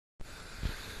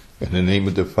In the name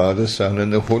of the Father, Son,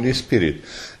 and the Holy Spirit.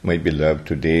 My beloved,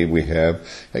 today we have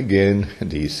again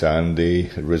the Sunday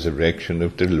resurrection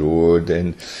of the Lord,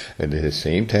 and at the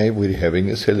same time we're having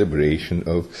a celebration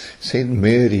of Saint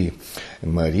Mary,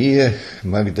 Maria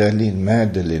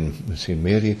Magdalene, Saint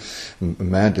Mary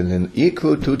Magdalene,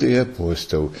 equal to the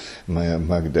Apostle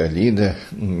Magdalena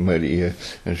Maria,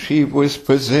 and she was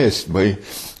possessed by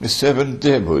 7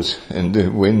 devils,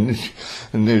 and when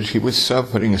she was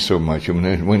suffering so much,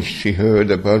 when she heard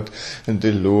about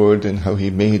the Lord and how He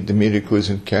made the miracles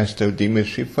and cast out demons,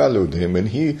 she followed Him, and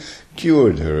He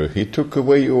cured her. He took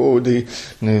away all the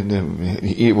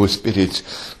evil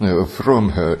spirits from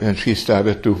her, and she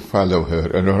started to follow her,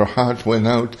 and her heart went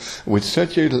out with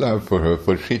such a love for her,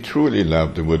 for she truly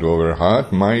loved Him with all her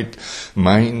heart, mind,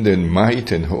 and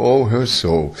might, and all her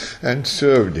soul, and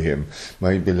served Him.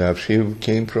 My beloved, she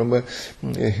came from a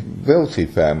wealthy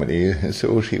family,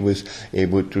 so she was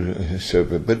able to serve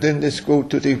her. But then let's go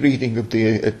to the reading of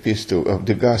the epistle, of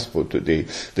the Gospel today.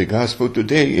 The Gospel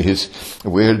today is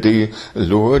where the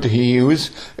Lord, He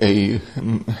used a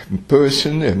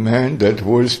person, a man that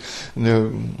was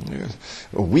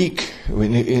weak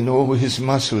in all his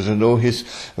muscles and all his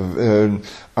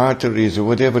arteries or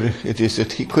whatever it is,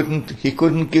 that he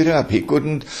couldn't get up, he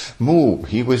couldn't move,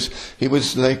 he was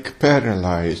like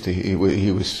paralyzed, he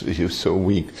was so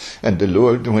weak. And the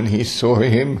Lord, when He saw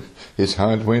him, His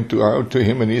heart went out to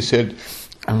him, and He said,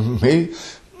 may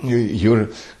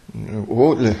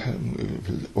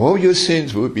all your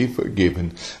sins will be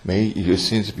forgiven. May your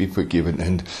sins be forgiven.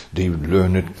 And the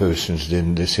learned persons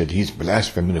then, they said, He's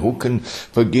blaspheming. Who can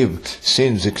forgive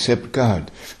sins except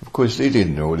God? Of course, they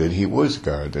didn't know that He was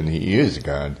God, and He is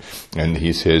God. And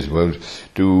He says, well,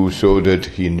 so that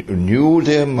He knew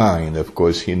their mind. Of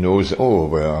course, He knows all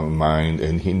of our mind,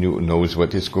 and He knows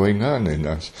what is going on in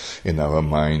us, in our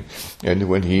mind. And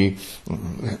when He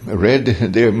read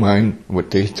their mind,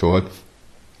 what they thought,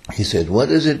 He said, what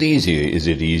is it easier? Is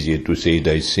it easier to say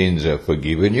thy sins are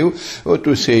forgiven you, or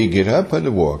to say get up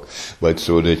and walk? But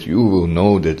so that you will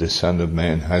know that the Son of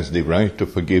Man has the right to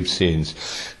forgive sins.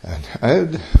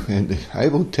 And I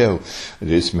will tell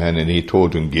this man, and he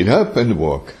told him, get up and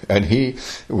walk. And he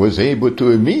was able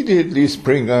to immediately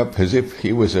spring up as if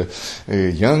he was a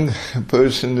young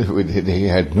person. He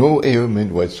had no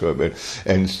ailment whatsoever,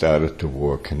 and started to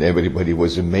walk. And everybody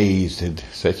was amazed at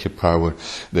such a power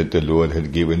that the Lord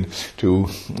had given to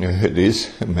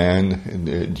this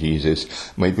man,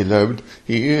 Jesus. My beloved,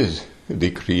 He is the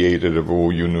creator of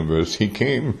all universe. He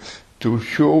came to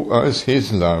show us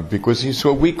His love, because He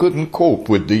saw we couldn't cope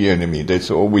with the enemy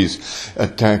that's always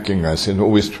attacking us and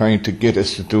always trying to get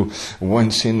us to do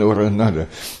one sin or another.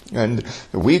 And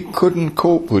we couldn't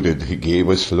cope with it. He gave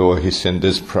us law, He sent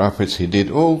us prophets, He did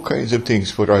all kinds of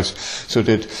things for us so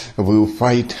that we'll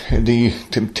fight the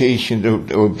temptation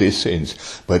of these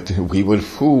sins. But we were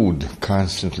fooled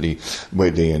constantly by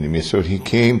the enemy. So He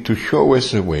came to show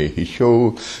us the way. He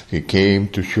came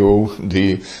to show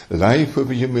the life of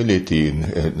humility,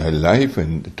 a life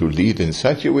and to lead in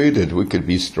such a way that we could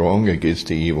be strong against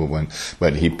the evil one.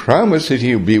 But He promised that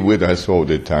He'll be with us all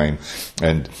the time.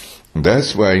 And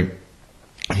that's why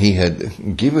He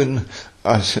had given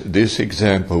us this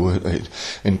example,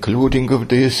 including of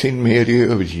the Saint Mary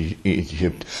of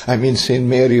Egypt. I mean Saint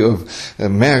Mary of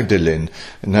Magdalene,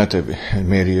 not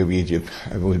Mary of Egypt.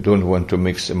 I don't want to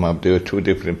mix them up. They are 2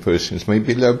 different persons. My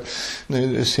beloved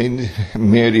Saint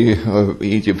Mary of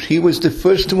Egypt, she was the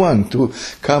first one to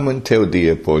come and tell the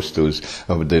apostles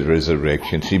of the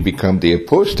resurrection. She became the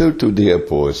apostle to the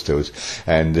apostles,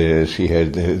 and she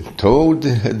had told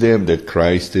them that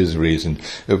Christ is risen.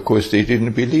 Of course, they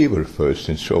didn't believe her first,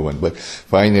 and so on. But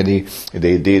finally,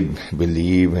 they did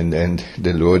believe, and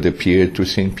the Lord appeared to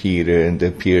St. Peter, and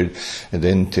appeared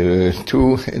then to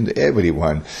and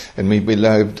everyone. And my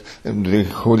beloved, the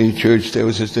Holy Church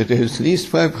tells us that there's at least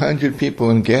 500 people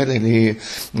in Galilee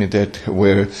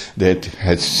that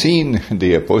had seen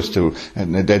the apostle,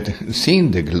 and that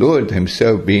seen the Lord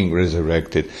Himself being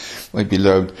resurrected. My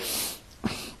beloved,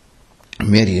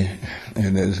 Mary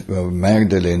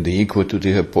Magdalene, the equal to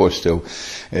the apostle,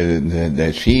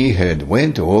 that she had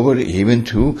went over even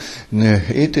to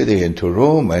Italy and to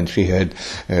Rome, and she had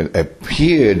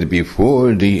appeared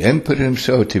before the emperor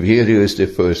himself, Tiberius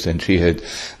I, and she had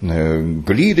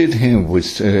greeted him with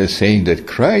saying that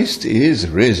Christ is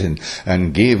risen,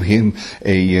 and gave him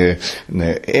an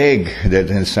egg that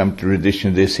in some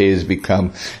tradition they say has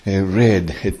become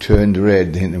red. It turned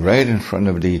red right in front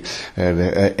of the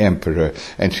emperor,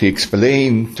 and she explained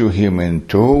explained to him and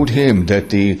told him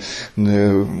that the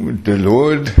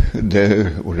Lord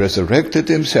resurrected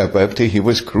himself after he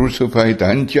was crucified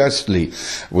unjustly,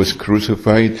 was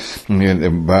crucified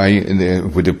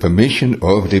with the permission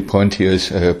of the Pontius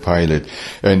Pilate.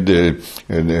 And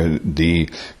the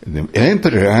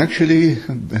emperor actually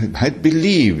had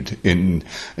believed in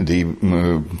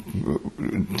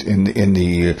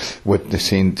what the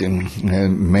Saint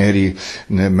Mary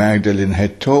Magdalene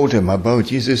had told him about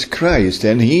Jesus Christ,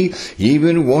 and he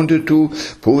even wanted to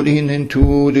put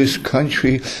into this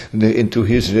country, into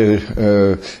his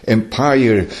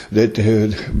empire, that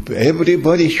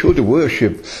everybody should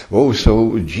worship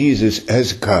also Jesus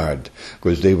as God,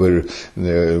 because they were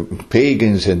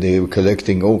pagans and they were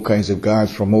collecting all kinds of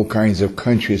gods from all kinds of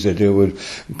countries that they were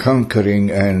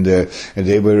conquering, and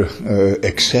they were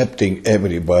accepting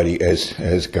everybody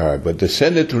as God. But the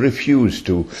Senate refused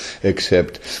to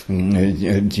accept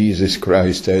Jesus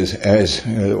Christ as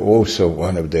also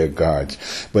one of their gods.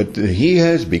 But he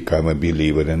has become a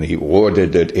believer, and he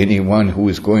ordered that anyone who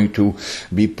is going to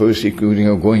be persecuting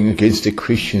or going against the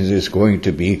Christians is going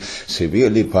to be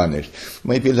severely punished.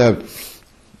 My beloved,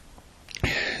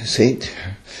 Saint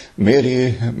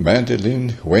Mary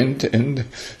Magdalene went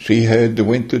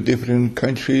to different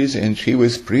countries, and she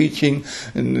was preaching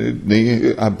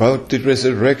about the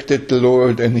resurrected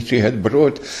Lord, and she had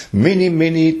brought many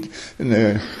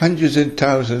hundreds and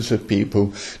thousands of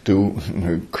people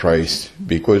to Christ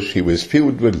because she was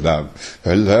filled with love.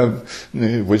 Her love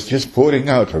was just pouring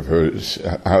out of her.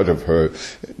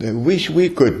 I wish we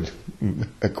could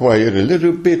acquire a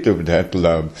little bit of that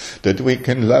love, that we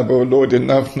can love our Lord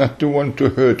enough not to want to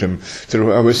hurt him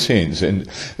through our sins, and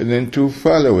then to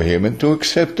follow him and to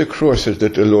accept the crosses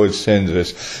that the Lord sends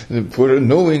us, for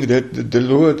knowing that the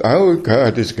Lord, our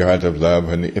God, is God of love,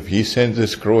 and if he sends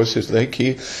us crosses like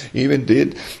he even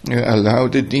did allow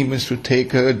the demons to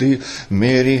take the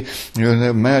Mary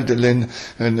Magdalene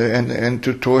and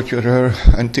to torture her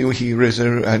until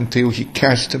he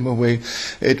cast them away,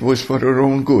 it was for her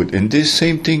own good. And this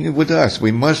same thing with us.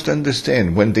 We must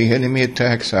understand, when the enemy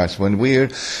attacks us, when we are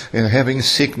having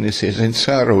sicknesses and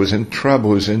sorrows and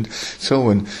troubles and so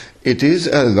on, it is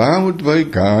allowed by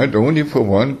God only for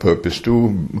one purpose,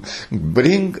 to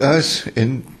bring us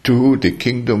into the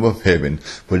kingdom of heaven.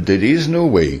 But there is no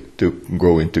way to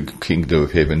go into the kingdom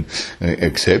of heaven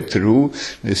except through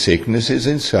the sicknesses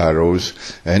and sorrows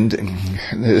and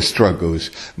struggles.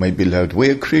 My beloved,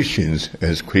 we are Christians.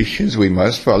 As Christians, we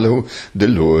must follow the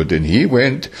Lord. And he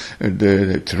went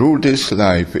through this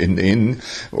life in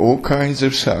all kinds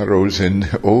of sorrows and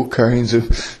all kinds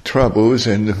of troubles,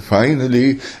 and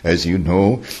finally, as you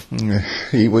know,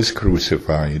 he was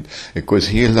crucified because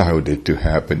he allowed it to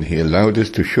happen. He allowed us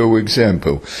to show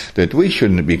example that we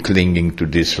shouldn't be clinging to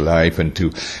this life and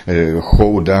to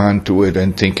hold on to it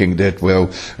and thinking that, well,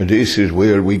 this is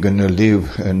where we're going to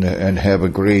live and have a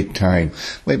great time.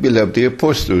 My beloved, the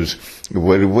apostles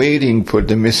were waiting for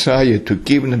the Messiah to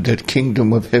give them that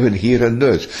kingdom of heaven here on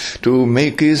earth, to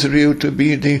make Israel to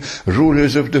be the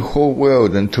rulers of the whole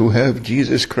world, and to have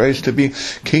Jesus Christ to be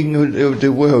king of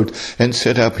the world and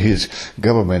set up his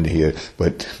government here.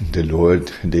 But the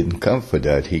Lord didn't come for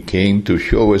that. He came to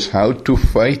show us how to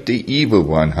fight the evil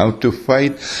one, how to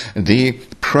fight the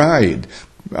pride.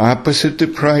 Opposite to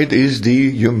pride is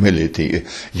the humility.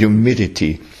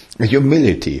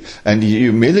 And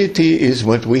humility is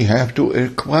what we have to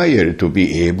acquire to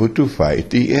be able to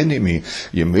fight the enemy.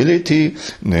 Humility,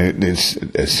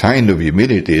 a sign of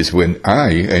humility is when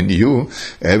I and you,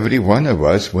 every one of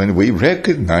us, when we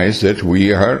recognize that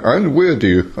we are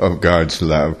unworthy of God's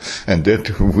love, and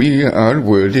that we are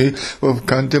worthy of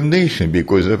condemnation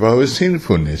because of our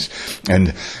sinfulness.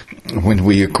 And when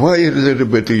we acquire a little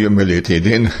bit of humility,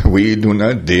 then we do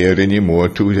not dare anymore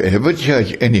to ever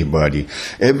judge anybody.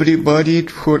 Everybody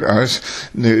for us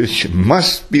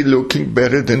must be looking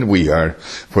better than we are.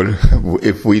 For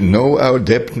if we know our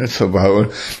depthness of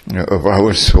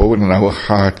our soul and our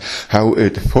heart, how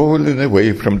it fallen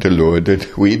away from the Lord,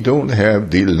 that we don't have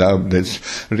the love that's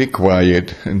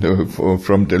required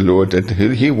from the Lord, that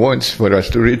he wants for us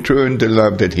to return the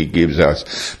love that he gives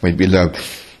us. My beloved,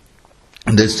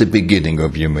 that's the beginning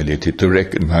of humility, to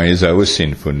recognize our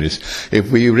sinfulness. If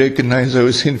we recognize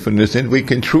our sinfulness, then we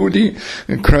can truly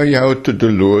cry out to the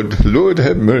Lord, Lord,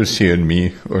 have mercy on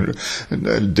me. Or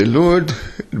the Lord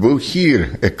will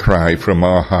hear a cry from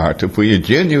our heart if we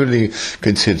genuinely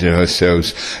consider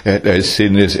ourselves as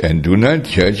sinners and do not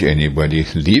judge anybody,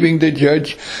 leaving the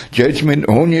judgment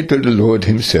only to the Lord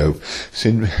himself.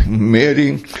 Saint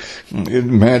Mary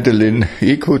Magdalene,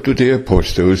 equal to the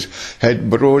apostles, had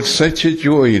brought such a a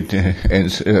joy,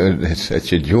 and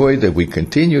such a joy that we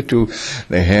continue to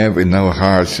have in our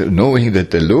hearts, knowing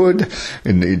that the Lord,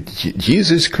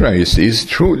 Jesus Christ, is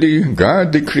truly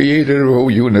God, the creator of the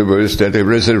whole universe, that He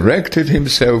resurrected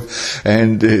Himself,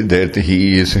 and that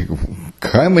He is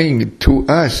coming to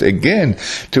us again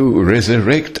to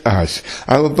resurrect us.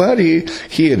 Our body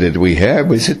here that we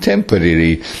have is a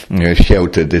temporary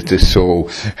shelter that the soul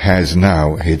has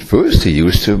now. At first it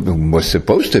was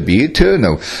supposed to be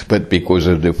eternal, but because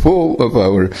of the fall of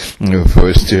our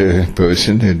first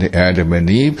person, Adam and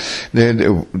Eve,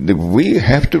 then we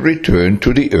have to return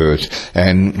to the earth.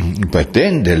 But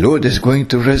then the Lord is going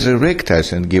to resurrect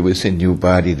us and give us a new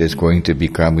body that's going to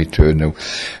become eternal.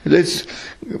 Let's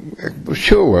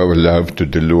show our love to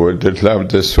the Lord that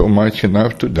loved us so much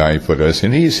enough to die for us.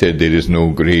 And He said there is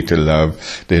no greater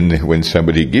love than when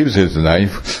somebody gives his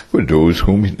life for those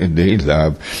whom they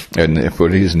love and for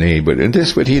his neighbor. And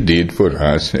that's what He did for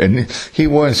us. And He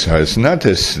wants us not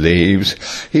as slaves,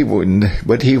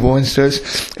 but He wants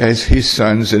us as His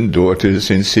sons and daughters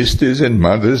and sisters and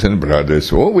mothers and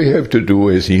brothers. All we have to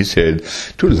do, as He said,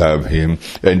 to love Him.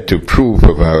 And to prove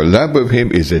of our love of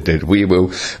Him is that we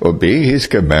will obey His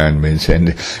commandments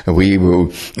and we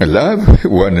will love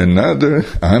one another.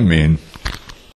 Amen.